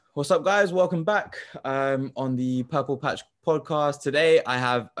What's up, guys? Welcome back on the Purple Patch podcast. Today, I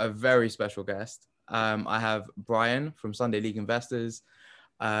have a very special guest. I have Bryan from Sunday League Investors.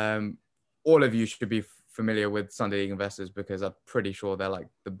 All of you should be familiar with Sunday League Investors because I'm pretty sure they're like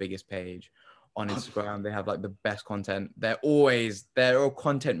the biggest page on Instagram. They have like the best content. They're a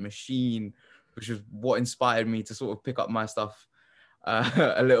content machine, which is what inspired me to sort of pick up my stuff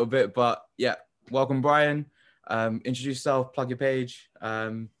a little bit. But yeah, welcome, Bryan. Introduce yourself, plug your page.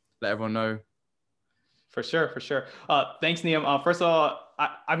 Let everyone know. For sure. Thanks, Niam. First of all,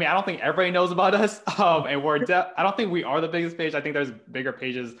 I don't think everybody knows about us. And I don't think we are the biggest page. I think there's bigger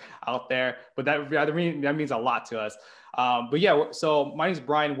pages out there, but that means a lot to us. But yeah, so my name is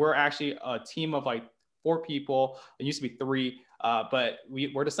Bryan. We're actually a team of like 4 people. It used to be 3, but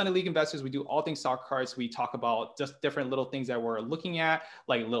we're the Sunday League Investors. We do all things soccer cards. We talk about just different little things that we're looking at,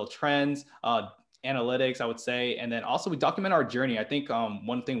 like little trends, analytics, I would say. And then also we document our journey. I think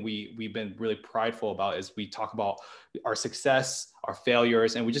one thing we've been really prideful about is we talk about our success, our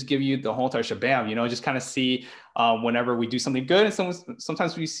failures, and we just give you the whole entire shabam, just kind of see whenever we do something good. And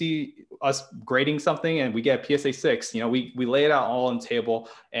sometimes we see us grading something and we get a PSA 6, we lay it out all on the table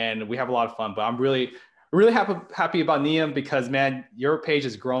and we have a lot of fun. But I'm really happy about Niam because, man, your page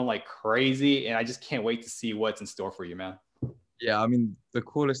has grown like crazy and I just can't wait to see what's in store for you, man. Yeah, I mean, the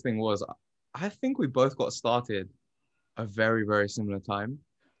coolest thing was I think we both got started a very, very similar time.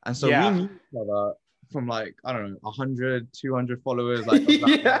 And so we knew each other from like, I don't know, 100, 200 followers. Like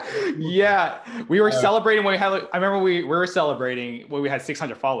yeah. We were celebrating when we had, I remember we were celebrating when we had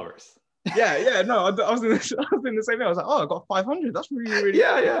 600 followers. No, I was in the same thing. I was like, oh, I got 500. That's really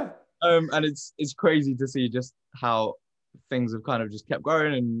yeah. And it's crazy to see just how things have kind of just kept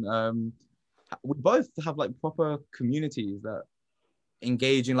growing. And we both have like proper communities that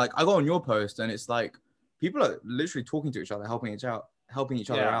engaging. Like I go on your post and it's like people are literally talking to each other, helping each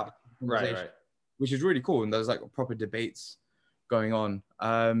other out, right, which is really cool. And there's like proper debates going on.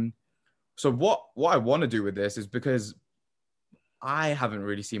 So what I want to do with this is, because I haven't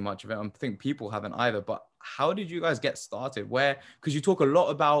really seen much of it, I think people haven't either, but how did you guys get started? Because you talk a lot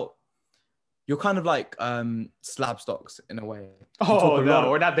about, you're kind of like slab stocks in a way.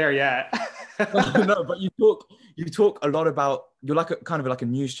 We're not there yet. No, but you talk a lot about, you're like a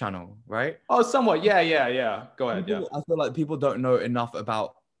news channel, right? Oh, somewhat. Yeah. Go ahead. I feel like people don't know enough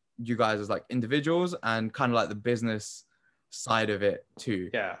about you guys as like individuals and kind of like the business side of it too.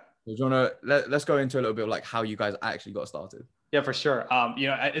 Yeah. So do you want to let's go into a little bit of like how you guys actually got started? Yeah, for sure.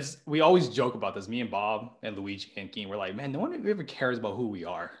 We always joke about this. Me and Bob and Luigi and King, we're like, man, no one ever cares about who we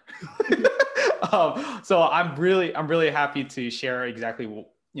are. So I'm really happy to share exactly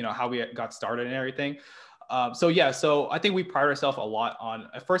how we got started and everything. So I think we pride ourselves a lot on,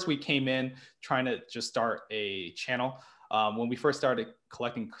 at first we came in trying to just start a channel. When we first started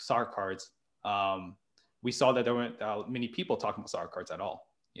collecting soccer cards, we saw that there weren't many people talking about soccer cards at all.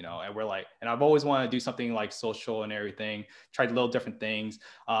 And we're like, and I've always wanted to do something like social and everything, tried little different things.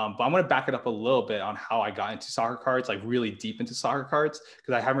 But I'm going to back it up a little bit on how I got into soccer cards, like really deep into soccer cards,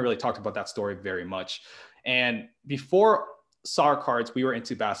 because I haven't really talked about that story very much. And before soccer cards, we were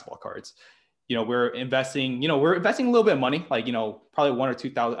into basketball cards. We're investing a little bit of money, like, probably 1,000 or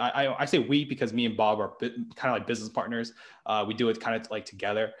 2,000. I say we, because me and Bob are kind of like business partners. We do it kind of like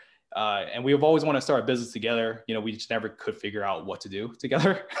together. And we've always wanted to start a business together. We just never could figure out what to do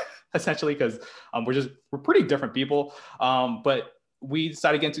together, essentially, because we're pretty different people. But we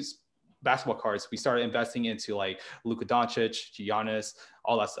decided to get into basketball cards. We started investing into like Luka Doncic, Giannis,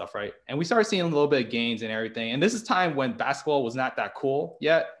 all that stuff, right? And we started seeing a little bit of gains and everything. And this is time when basketball was not that cool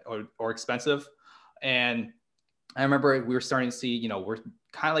yet or expensive. And I remember we were starting to see, we're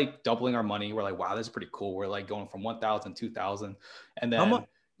kind of like doubling our money. We're like, wow, this is pretty cool. We're like going from 1,000, 2,000. And then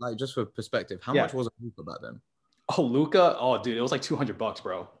like, just for perspective, how much was a Luka back then? Oh, Luka. Oh, dude, it was like $200,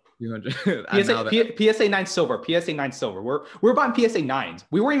 bro. 200. PSA 9 silver. PSA 9 silver. We're buying PSA 9s.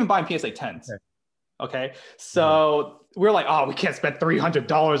 We weren't even buying PSA 10s. Okay. So we're like, oh, we can't spend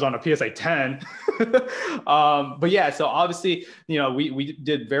 $300 on a PSA 10. But yeah, so obviously, we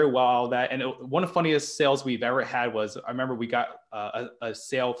did very well that. And one of the funniest sales we've ever had was, I remember we got a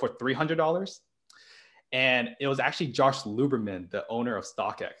sale for $300. And it was actually Josh Luberman, the owner of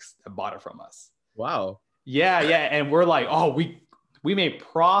StockX, that bought it from us. Wow. Yeah. And we're like, oh, we made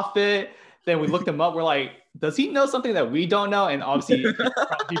profit. Then we looked him up. We're like, does he know something that we don't know? And obviously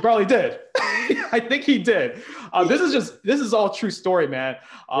he probably did. I think he did. This is all true story, man.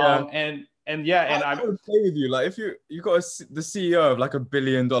 And And yeah, and I I'm would play with you. Like if you got the CEO of like $1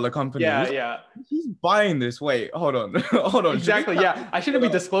 billion company, yeah. he's buying this. Wait, hold on, hold on. Should we Exactly. Yeah. I shouldn't be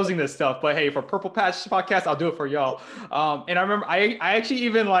disclosing this stuff, but hey, for Purple Patch podcast, I'll do it for y'all. And I remember I actually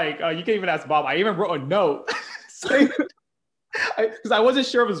even like, you can even ask Bob, I even wrote a note saying, because I wasn't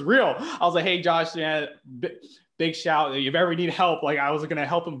sure if it was real. I was like, hey, Josh, man, big shout. If you ever need help, like I was going to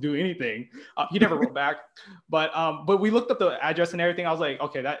help him do anything. He never wrote back, but we looked up the address and everything. I was like,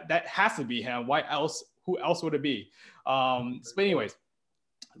 okay, that has to be him. Why else? Who else would it be? But anyways,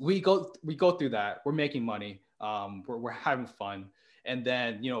 we go through that. We're making money. We're having fun. And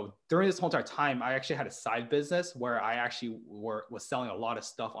then, during this whole entire time, I actually had a side business where I actually was selling a lot of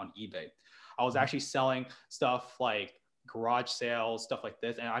stuff on eBay. I was actually selling stuff like garage sales, stuff like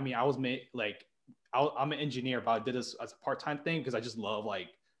this. And I mean, I was I'm an engineer, but I did this as a part-time thing because I just love like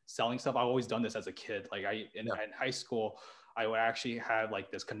selling stuff. I've always done this as a kid. Like in high school, I would actually have like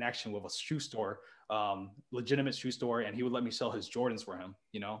this connection with a shoe store, legitimate shoe store, and he would let me sell his Jordans for him,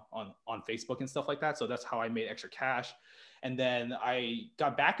 on Facebook and stuff like that. So that's how I made extra cash. And then I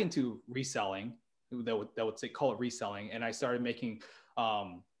got back into reselling. That would say call it reselling, and I started making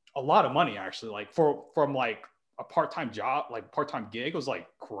a lot of money actually, like from like a part-time job, like part-time gig was like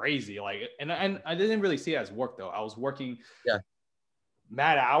crazy. Like, and I didn't really see it as work though. I was working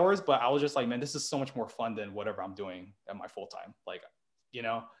mad hours, but I was just like, man, this is so much more fun than whatever I'm doing at my full-time, like,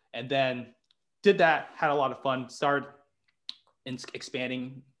 and then did that, had a lot of fun, started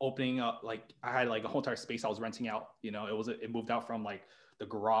expanding, opening up. Like I had like a whole entire space I was renting out, it moved out from like the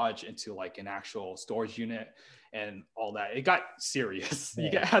garage into like an actual storage unit and all that. It got serious. You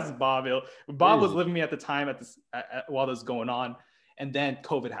can ask Bob. Bob was living me at the time while this was going on. And then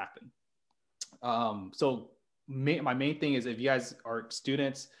COVID happened. So my main thing is, if you guys are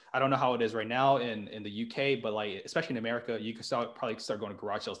students, I don't know how it is right now in the UK, but like, especially in America, you can probably start going to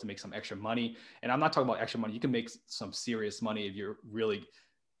garage sales to make some extra money. And I'm not talking about extra money. You can make some serious money if you're really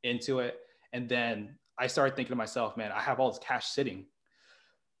into it. And then I started thinking to myself, man, I have all this cash sitting.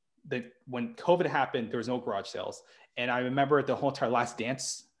 When COVID happened, there was no garage sales. And I remember the whole entire Last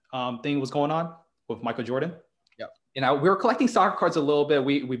Dance thing was going on with Michael Jordan. Yeah. And we were collecting soccer cards a little bit.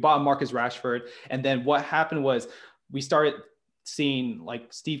 We bought Marcus Rashford. And then what happened was we started seeing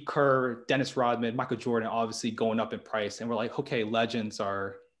like Steve Kerr, Dennis Rodman, Michael Jordan, obviously going up in price. And we're like, okay, legends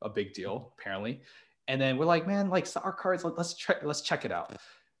are a big deal, apparently. And then we're like, man, like soccer cards, let's check it out.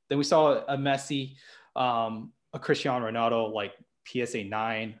 Then we saw a Messi, a Cristiano Ronaldo, like PSA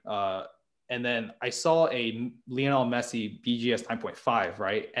 9. And then I saw a Lionel Messi BGS 9.5,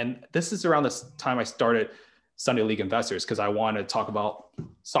 right? And this is around this time I started Sunday League Investors because I wanted to talk about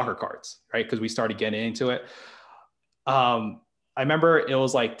soccer cards, right? Because we started getting into it. I remember it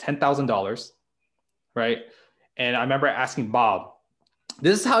was like $10,000, right? And I remember asking Bob,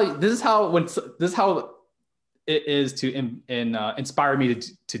 this is how it is to inspire me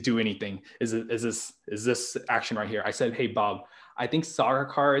to do anything. Is this action right here? I said, hey Bob, I think soccer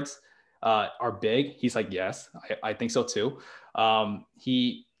cards are big. He's like, yes, I think so too.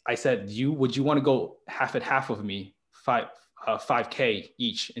 I said, would you want to go half and half with me, 5K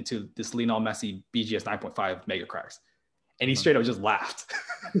each into this Lionel Messi BGS 9.5 mega cracks? And he straight up just laughed.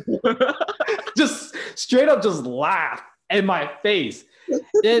 Just straight up just laughed in my face.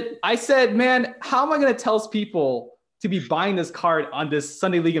 I said, man, how am I going to tell people to be buying this card on this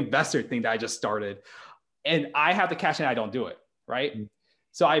Sunday League Investor thing that I just started? And I have the cash and I don't do it, right? Mm-hmm.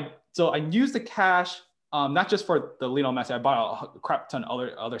 So I used the cash, not just for the Lionel Messi. I bought a crap ton of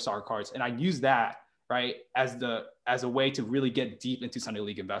other soccer cards, and I used that, right, as a way to really get deep into Sunday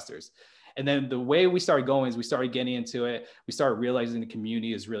League Investors. And then the way we started going is we started getting into it. We started realizing the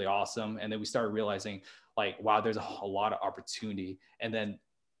community is really awesome. And then we started realizing like, wow, there's a lot of opportunity. And then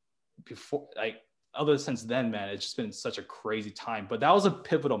since then, man, it's just been such a crazy time. But that was a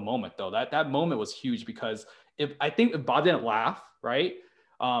pivotal moment though. That moment was huge because if Bob didn't laugh, right,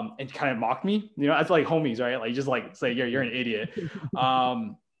 and kind of mocked me, that's like homies, right? Like just like say you're an idiot.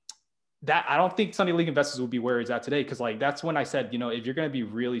 That I don't think Sunday League Investors would be where it's at today. Cause like, that's when I said, if you're going to be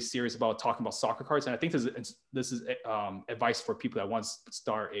really serious about talking about soccer cards, and I think this is advice for people that want to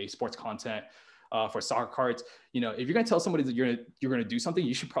start a sports content for soccer cards. If you're going to tell somebody that you're going to do something,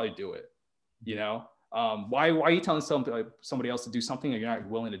 you should probably do it. Why are you telling somebody else to do something and you're not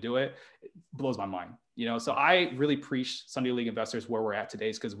willing to do it? It blows my mind, So I really preach Sunday League Investors where we're at today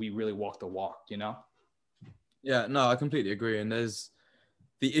is because we really walk the walk, Yeah, no, I completely agree. And there's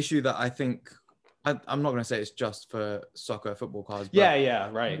the issue that I think, I'm not going to say it's just for soccer, football cards. But yeah,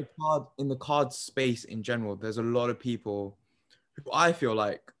 right. In the card space in general, there's a lot of people who I feel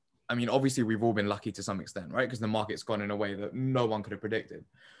like, I mean, obviously we've all been lucky to some extent, right? Because the market's gone in a way that no one could have predicted.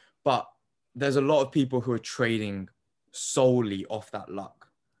 But there's a lot of people who are trading solely off that luck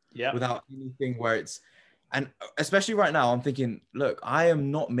Yeah, without anything where it's, and especially right now, I'm thinking, look, I am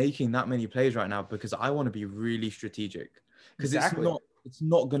not making that many plays right now because I want to be really strategic, because exactly. it's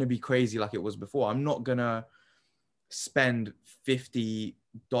not going to be crazy like it was before. I'm not going to spend $50,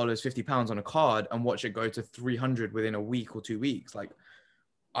 £50 on a card and watch it go to 300 within a week or 2 weeks. Like,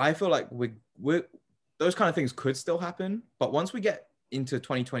 I feel like we're those kind of things could still happen, but once we get into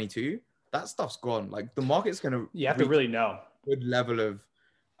 2022, that stuff's gone. Like, the market's going to You have to reach really know. a good level of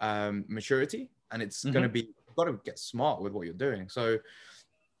maturity, and it's going to be, you've got to get smart with what you're doing. So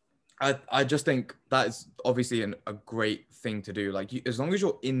I just think that is obviously a great thing to do. Like, as long as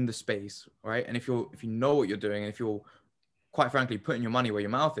you're in the space, right? And if you know what you're doing, and if you're, quite frankly, putting your money where your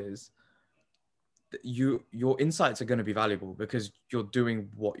mouth is, your insights are going to be valuable because you're doing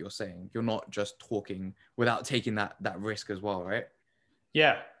what you're saying. You're not just talking without taking that risk as well, right?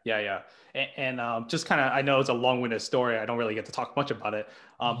 Yeah, yeah, yeah. Just kind of, I know it's a long-winded story. I don't really get to talk much about it.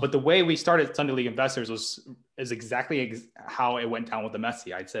 But the way we started Sunday League Investors is exactly how it went down with the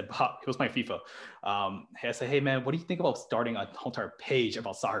Messi. I said, Bob, it was my FIFA. I said, hey man, what do you think about starting a whole entire page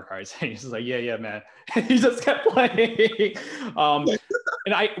about soccer cards? And he's just like, yeah, man. He just kept playing.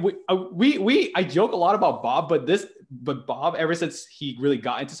 And I joke a lot about Bob, but Bob, ever since he really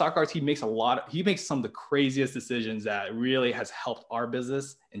got into soccer cards, he makes some of the craziest decisions that really has helped our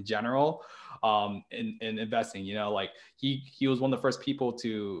business in general, in investing. You know, like he was one of the first people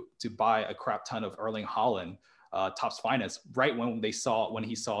to buy a crap ton of Erling Haaland, Topps Finest, right when he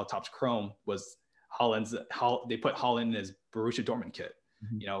saw Topps Chrome was they put Haaland in his Borussia Dortmund kit,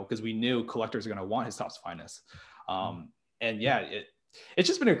 you know, because we knew collectors are going to want his Topps Finest. And yeah, it's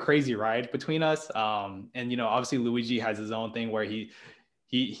just been a crazy ride between us. And, you know, obviously Luigi has his own thing where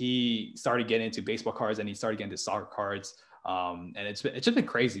he started getting into baseball cards and he started getting into soccer cards. And it's just been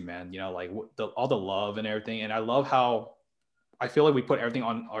crazy, man. You know, like all the love and everything. And I love how I feel like we put everything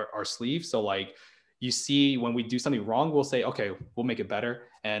on our sleeve. So like, you see, when we do something wrong, we'll say, okay, we'll make it better.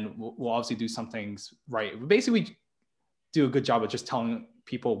 And we'll obviously do some things right. Basically, we do a good job of just telling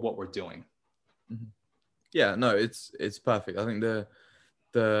people what we're doing. Yeah, no, it's perfect. I think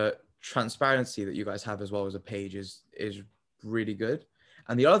the transparency that you guys have as well as a page is really good.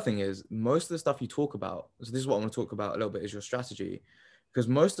 And the other thing is, most of the stuff you talk about, so this is what I want to talk about a little bit, is your strategy, because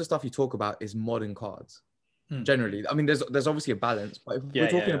most of the stuff you talk about is modern cards. Generally, I mean, there's obviously a balance, but if we're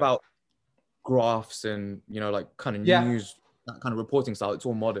talking about graphs and, you know, like kind of news, that kind of reporting style, it's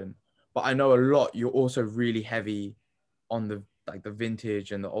all modern. But I know a lot, you're also really heavy on the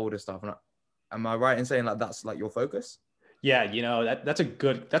vintage and the older stuff. And am I right in saying like that's like your focus? Yeah, you know, that's a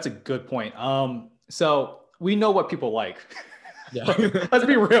good point. So we know what people like. Yeah. Let's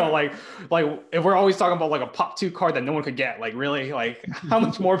be real. Like if we're always talking about like a pop 2 card that no one could get, like really, like how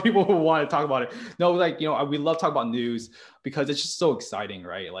much more people would want to talk about it? No, like, you know, we love talking about news because it's just so exciting,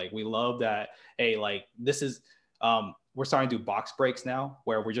 right? Like we love that. Hey, like this is, we're starting to do box breaks now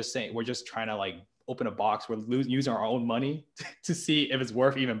where we're just trying to like open a box. We're using our own money to see if it's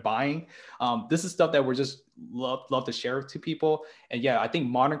worth even buying. This is stuff that we're just love to share to people. And yeah, I think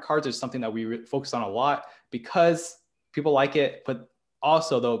modern cards is something that we focus on a lot because people like it. But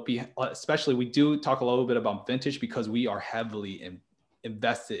also though, especially we do talk a little bit about vintage because we are heavily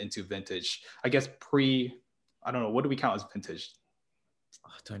invested into vintage. I guess I don't know, what do we count as vintage? I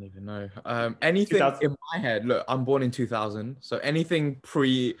don't even know. Anything 2000? in my head, look, I'm born in 2000. So anything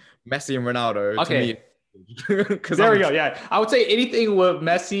pre Messi and Ronaldo to me. There we go. Yeah. I would say anything with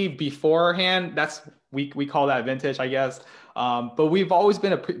Messi beforehand, we call that vintage, I guess. But we've always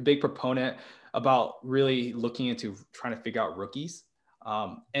been a big proponent about really looking into trying to figure out rookies,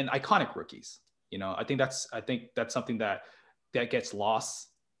 and iconic rookies. You know, I think that's something that gets lost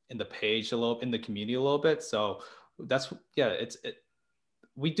in the page in the community a little bit. So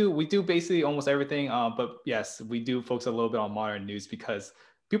we do basically almost everything. But yes, we do focus a little bit on modern news because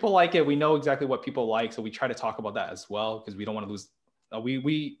people like it. We know exactly what people like. So we try to talk about that as well because we don't want to lose.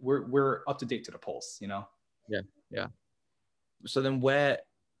 We're up to date to the pulse, you know? Yeah. Yeah. So then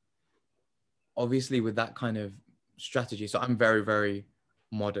obviously with that kind of strategy, so I'm very, very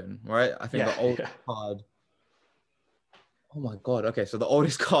modern, right? I think the old card. Oh my God. Okay. So the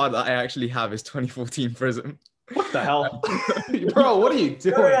oldest card that I actually have is 2014 Prism. What the hell? Bro, what are you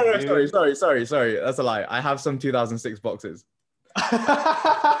doing? No, sorry. That's a lie. I have some 2006 boxes.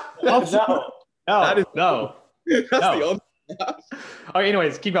 No. The old. All right,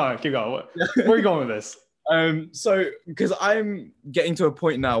 anyways, keep going. Where are you going with this? So because I'm getting to a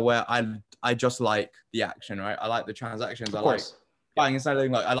point now where I just like the action, right? I like the transactions. I like buying and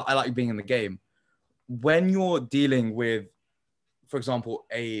selling. Like I like being in the game. When you're dealing with for example,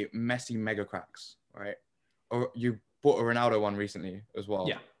 a Messi Mega Cracks, right? Or you bought a Ronaldo one recently as well.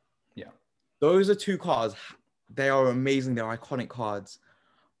 Yeah. Yeah. Those are two cards. They are amazing. They're iconic cards.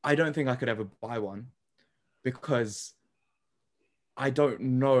 I don't think I could ever buy one because I don't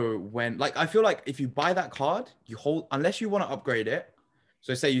know when, like, I feel like if you buy that card, you hold, unless you want to upgrade it.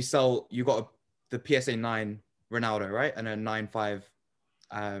 So say you got the PSA 9 Ronaldo, right? And a 9.5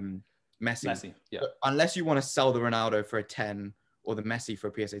 Messi. Yeah. But unless you want to sell the Ronaldo for a 10 or the Messi for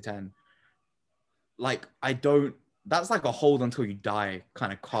a PSA 10, like, that's like a hold until you die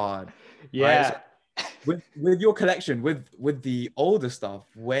kind of card. Yeah. Right? So with your collection, with the older stuff,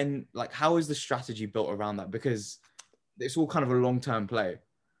 how is the strategy built around that? Because it's all kind of a long-term play.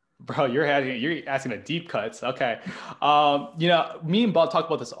 Bro, you're asking a deep cuts. Okay. Me and Bob talk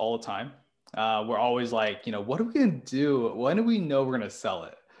about this all the time. We're always like, what are we going to do? When do we know we're going to sell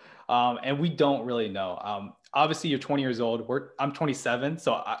it? And we don't really know. Obviously you're 20 years old. I'm 27.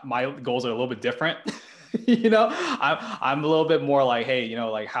 So my goals are a little bit different. I'm a little bit more like, hey,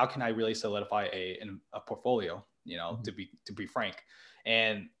 like how can I really solidify a portfolio, Mm-hmm. to be frank.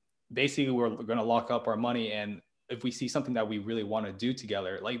 And basically we're going to lock up our money, and if we see something that we really want to do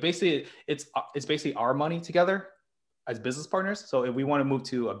together, like basically it's basically our money together as business partners. So if we want to move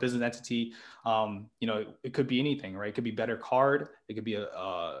to a business entity, it could be anything, right? It could be better card. It could be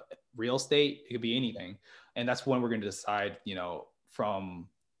a real estate. It could be anything. And that's when we're going to decide,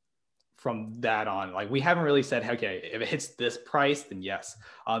 from that on. Like we haven't really said, okay, if it hits this price, then yes.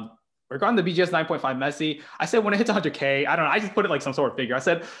 Regarding the BGS 9.5 Messi, I said when it hits 100K, I don't know. I just put it like some sort of figure. I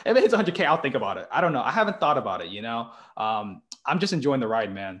said, if it hits 100K, I'll think about it. I don't know. I haven't thought about it, I'm just enjoying the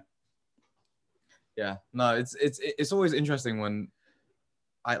ride, man. Yeah, no, it's always interesting when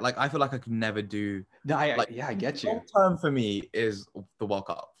I feel like I could never do. No, I get you. Long term for me is the World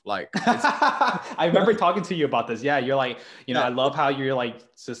Cup. Like, I remember talking to you about this. Yeah, you're like, I love how you're like,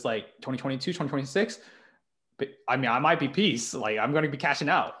 it's just like 2022, 2026. But I mean, I might be peace. Like, I'm going to be cashing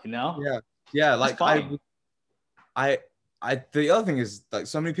out. Yeah. Like, I the other thing is, like,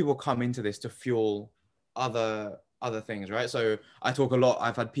 so many people come into this to fuel other things, right? So I talk a lot.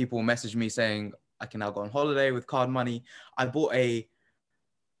 I've had people message me saying I can now go on holiday with card money. I bought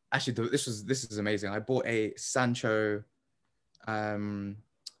this is amazing. I bought a Sancho,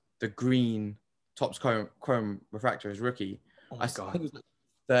 the green Topps Chrome refractor as rookie. Oh my God. I think it was like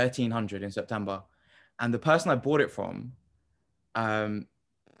 1,300 in September, and the person I bought it from, what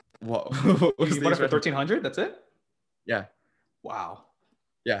you bought it for 1,300? That's it? Yeah. Wow.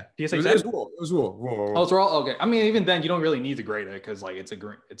 Yeah. PSA it 10? was raw. It was raw. Oh, it's raw. Okay. I mean, even then, you don't really need to grade it because like it's a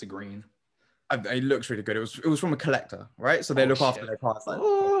green. It looks really good. It was from a collector, right? So they look after their cards.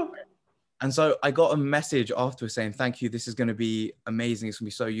 And so I got a message afterwards saying, "Thank you. This is going to be amazing. It's going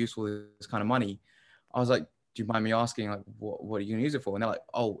to be so useful. This kind of money." I was like, "Do you mind me asking, like, what are you going to use it for?" And they're like,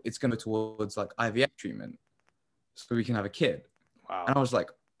 "Oh, it's going to go towards like IVF treatment, so we can have a kid." Wow. And I was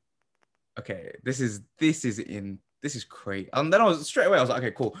like, "Okay, this is great." And then I was like,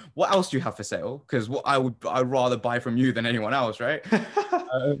 "Okay, cool. What else do you have for sale? Because I'd rather buy from you than anyone else, right?"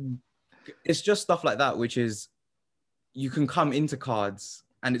 It's just stuff like that, which is you can come into cards.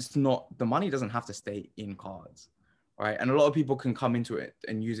 And it's not, the money doesn't have to stay in cards, right? And a lot of people can come into it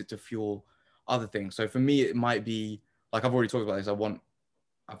and use it to fuel other things. So for me, it might be like, I've already talked about this. I've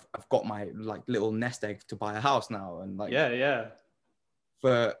got my like little nest egg to buy a house now. And like, yeah.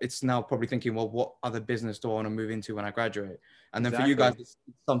 It's now probably thinking, well, what other business do I want to move into when I graduate? And then Exactly. for you guys, it's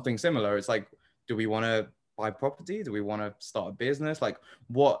something similar. It's like, do we want to buy property? Do we want to start a business? Like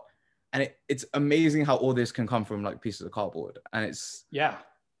what? And it's amazing how all this can come from like pieces of cardboard. And it's the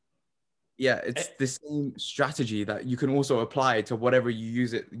same strategy that you can also apply to whatever you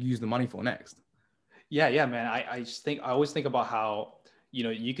use the money for next. Yeah, man. I always think about how,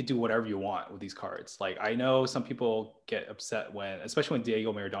 you could do whatever you want with these cards. Like I know some people get upset especially when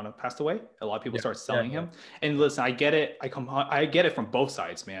Diego Maradona passed away, a lot of people start selling him. And listen, I get it. I get it from both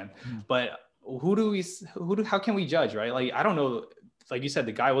sides, man. But how can we judge, right? Like, I don't know. Like you said,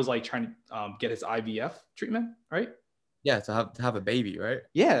 the guy was like trying to get his IVF treatment, right? Yeah, to have a baby, right?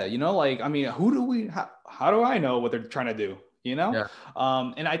 Yeah, like, I mean, how do I know what they're trying to do? Yeah.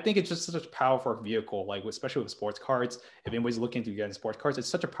 And I think it's just such a powerful vehicle, like especially with sports cards. If anybody's looking to get in sports cards, it's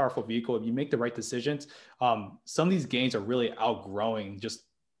such a powerful vehicle. If you make the right decisions, some of these games are really outgrowing just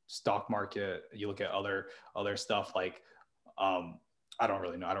stock market. You look at other stuff like, I don't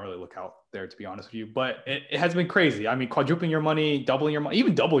really know. I don't really look out there, to be honest with you, but it has been crazy. I mean, quadrupling your money, doubling your money,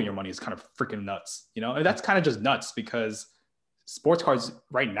 even doubling your money is kind of freaking nuts, and that's kind of just nuts because sports cards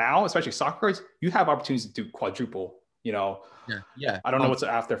right now, especially soccer cards, you have opportunities to do quadruple, Yeah. I don't know what's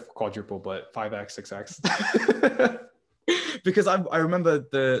after quadruple, but 5x, 6x. because I remember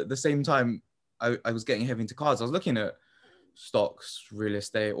the same time I was getting heavy into cards, I was looking at stocks, real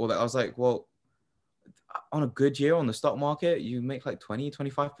estate, all that. I was like, well, on a good year on the stock market, you make like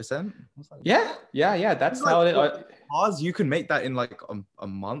 20-25%. Like, yeah. That's like, how it. Cars, you can make that in like a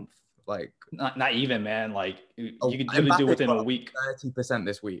month. Like not even, man. Like you could literally do Mbappe within a got week. 30%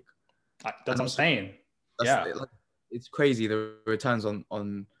 this week. That's what I'm saying. Like, it's crazy the returns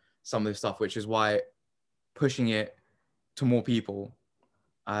on some of this stuff, which is why pushing it to more people,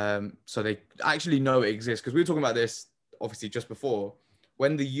 so they actually know it exists. Because we were talking about this obviously just before,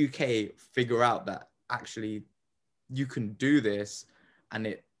 when the UK figure out that actually you can do this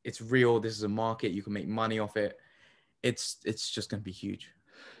and it's real, this is a market, you can make money off it, it's just going to be huge.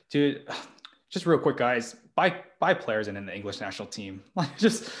 Dude, just real quick, guys, buy players in the English national team. Like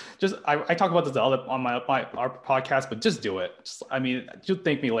I talk about this on our podcast, but just do it. I mean, you'll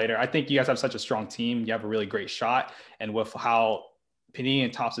thank me later. I think you guys have such a strong team. You have a really great shot, and with how Panini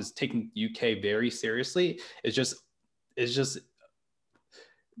and Topps is taking UK very seriously, it's just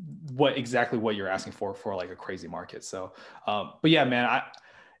exactly what you're asking for like a crazy market. So, but yeah, man,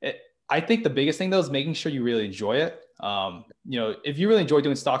 I think the biggest thing though is making sure you really enjoy it. If you really enjoy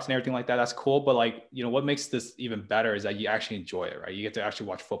doing stocks and everything like that, that's cool. But like, what makes this even better is that you actually enjoy it, right? You get to actually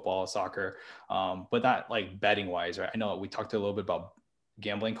watch football, soccer, but not like betting wise, right? I know we talked a little bit about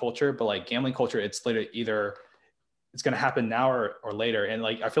gambling culture, but like gambling culture, it's literally either it's going to happen now or later. And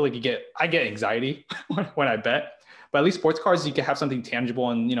like, I feel like I get anxiety when I bet, but at least sports cards, you can have something tangible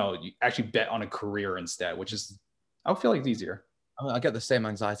and, you actually bet on a career instead, which is, I would feel like it's easier. I mean, I get the same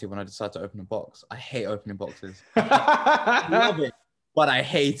anxiety when I decide to open a box. I hate opening boxes. I love it, but I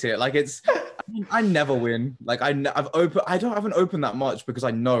hate it. Like I never win. Like I haven't opened that much because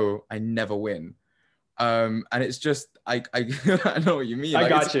I know I never win. And it's just, I I know what you mean. I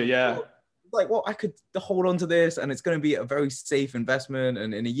got you. Yeah. Like, well, I could hold on to this and it's going to be a very safe investment.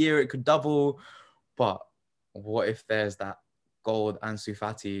 And in a year it could double. But what if there's that gold Ansu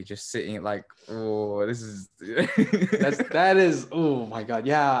Fati just sitting like, oh, this is that is, oh my God.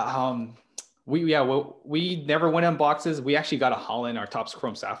 Yeah. We never went in boxes. We actually got a Holland, our Topps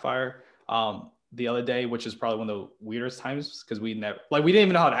Chrome Sapphire, the other day, which is probably one of the weirdest times because we didn't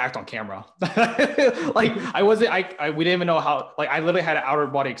even know how to act on camera. Like we didn't even know how, like I literally had an outer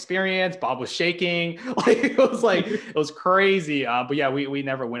body experience. Bob was shaking. It was crazy. But yeah, we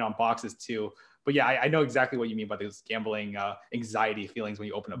never went on boxes too. But yeah, I know exactly what you mean by those gambling anxiety feelings when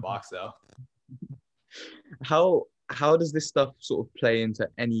you open a box though. How does this stuff sort of play into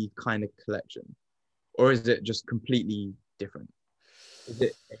any kind of collection? Or is it just completely different? Is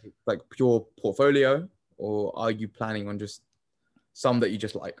it like pure portfolio, or are you planning on just some that you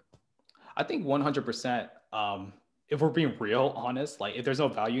just like? I think 100%. If we're being real honest, like if there's no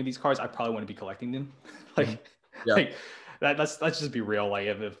value in these cards, I probably wouldn't be collecting them. Let's just be real. Like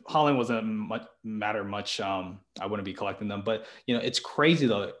if Holland wasn't matter much, I wouldn't be collecting them. But it's crazy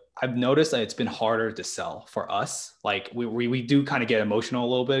though. I've noticed that it's been harder to sell for us. Like we do kind of get emotional a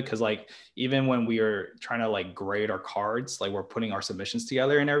little bit because like even when we are trying to like grade our cards, like we're putting our submissions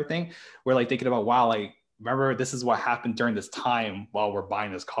together and everything, we're like thinking about, wow, like remember this is what happened during this time while we're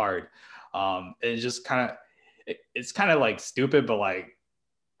buying this card. It's just it's kind of like stupid, but like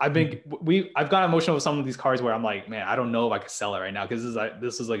I've gotten emotional with some of these cards where I'm like, man, I don't know if I could sell it right now because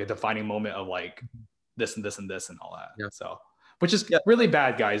this is like a defining moment of like this and this and this and all that. Yeah. So. Which is really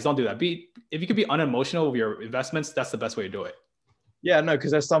bad, guys. Don't do that. If you could be unemotional with your investments, that's the best way to do it. Yeah, no,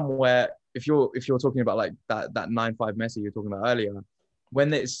 because there's somewhere if you're talking about like that 9-5 Messi you were talking about earlier,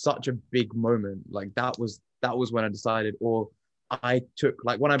 when it's such a big moment, like that was when I decided, or I took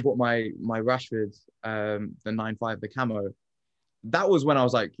like when I bought my Rashford, the 9-5, the camo, that was when I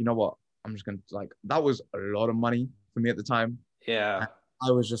was like, you know what, I'm just gonna like, that was a lot of money for me at the time. Yeah, and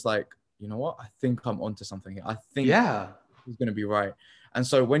I was just like, you know what, I think I'm onto something here. I think is going to be right. And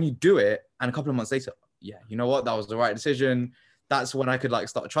so when you do it and a couple of months later, yeah, you know what, that was the right decision. That's when I could like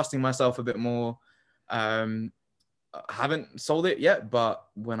start trusting myself a bit more. I haven't sold it yet, but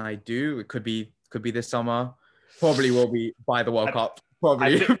when I do, it could be this summer. Probably will be by the World Cup.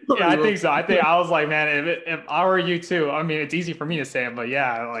 Probably. I think so. I was like, man, if I were you too, I mean, it's easy for me to say it, but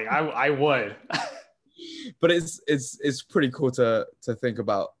yeah, like I would. But it's pretty cool to think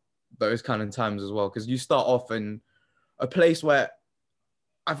about those kind of times as well, because you start off in a place where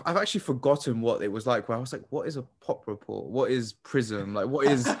I've actually forgotten what it was like, where I was like, what is a pop report? What is Prism? Like, what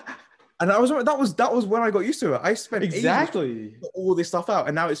is... And I was that was when I got used to it. I spent ages to put all this stuff out,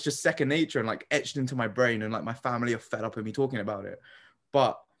 and now it's just second nature and like etched into my brain, and like my family are fed up with me talking about it.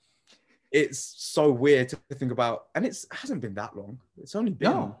 But it's so weird to think about, and it hasn't been that long. It's only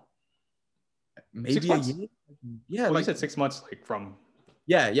been 6 maybe a months? year. Yeah, Well, you like said 6 months, like from.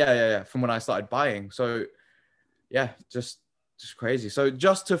 yeah. From when I started buying. So yeah, just crazy. So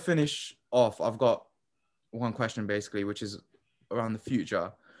just to finish off, I've got one question basically, which is around the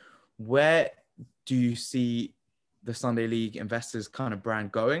future. Where do you see the Sunday League Investors kind of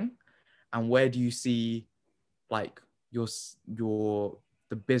brand going, and where do you see like your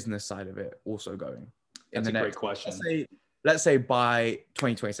the business side of it also going in That's the a great next, question. let's say by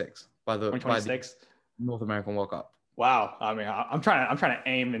 2026, by the 2026. North American World Cup? Wow. I mean, I'm trying to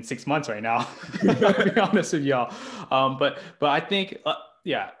aim in 6 months right now. To be honest with y'all. But I think,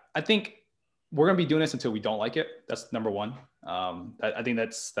 yeah, I think we're gonna be doing this until we don't like it. That's number one. I think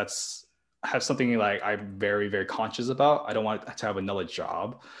that's have something like I'm very, very conscious about. I don't want to have another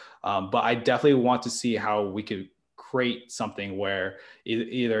job, but I definitely want to see how we could create something where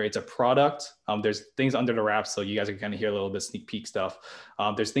either it's a product. There's things under the wraps, so you guys can kind of hear a little bit sneak peek stuff.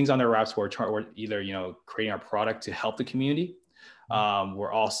 There's things under wraps where we're either creating our product to help the community.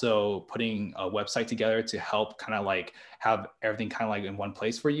 We're also putting a website together to help kind of like have everything kind of like in one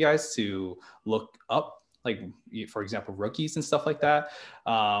place for you guys to look up, like for example, rookies and stuff like that.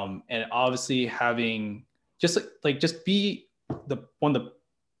 And obviously having just be the one of the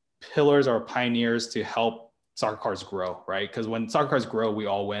pillars or pioneers to help soccer cards grow, right? Because when soccer cards grow, we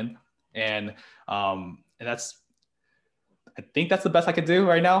all win. And I think that's the best I could do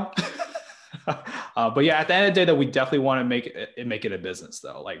right now. But yeah, at the end of the day, that we definitely want to make it a business,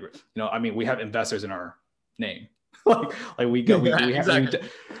 though. Like, I mean, we have investors in our name. like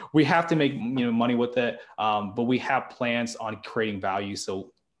we have to make money with it. But we have plans on creating value,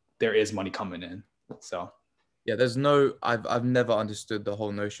 so there is money coming in. So Yeah, I've never understood the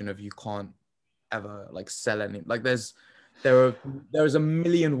whole notion of you can't ever like sell any, like there's a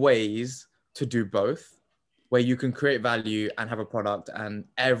million ways to do both, where you can create value and have a product and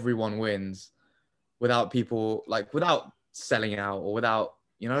everyone wins without selling out or without,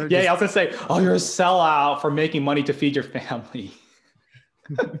 yeah, I was gonna say, oh, you're a sellout for making money to feed your family.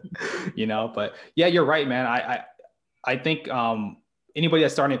 But yeah, you're right, man. I think anybody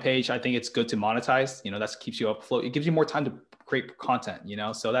that's starting a page, I think it's good to monetize. That keeps you afloat. It gives you more time to create content.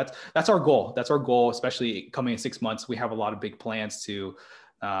 So that's our goal. That's our goal, especially coming in 6 months. We have a lot of big plans to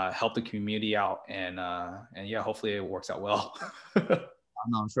help the community out, and yeah, hopefully it works out well.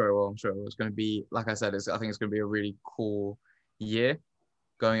 No, I'm sure it will. I'm sure it will. It's going to be, like I said, I think it's going to be a really cool year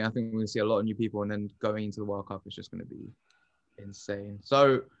going. I think we're going to see a lot of new people, and then going into the World Cup, it's just going to be insane.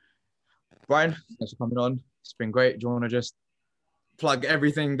 So, Bryan, thanks for coming on. It's been great. Do you want to just plug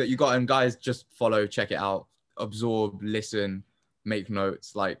everything that you got? And guys, just follow, check it out, absorb, listen, make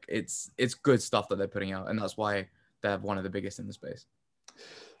notes. Like it's good stuff that they're putting out, and that's why they're one of the biggest in the space.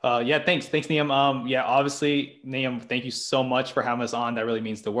 Yeah, thanks, Niam. Yeah, obviously, Niam, thank you so much for having us on. That really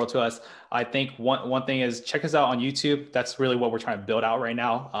means the world to us. I think one thing is check us out on YouTube. That's really what we're trying to build out right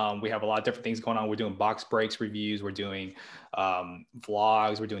now. We have a lot of different things going on. We're doing box breaks reviews. We're doing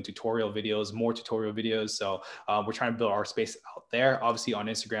vlogs. We're doing tutorial videos, more tutorial videos. So we're trying to build our space out there. Obviously, on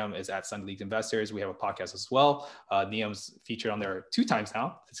Instagram is at Sunday League Investors. We have a podcast as well. Niam's featured on there 2 times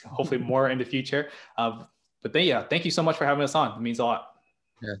now. It's hopefully more in the future. But then, yeah, thank you so much for having us on. It means a lot.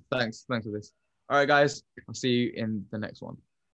 Yeah, thanks for this. All right, guys, I'll see you in the next one.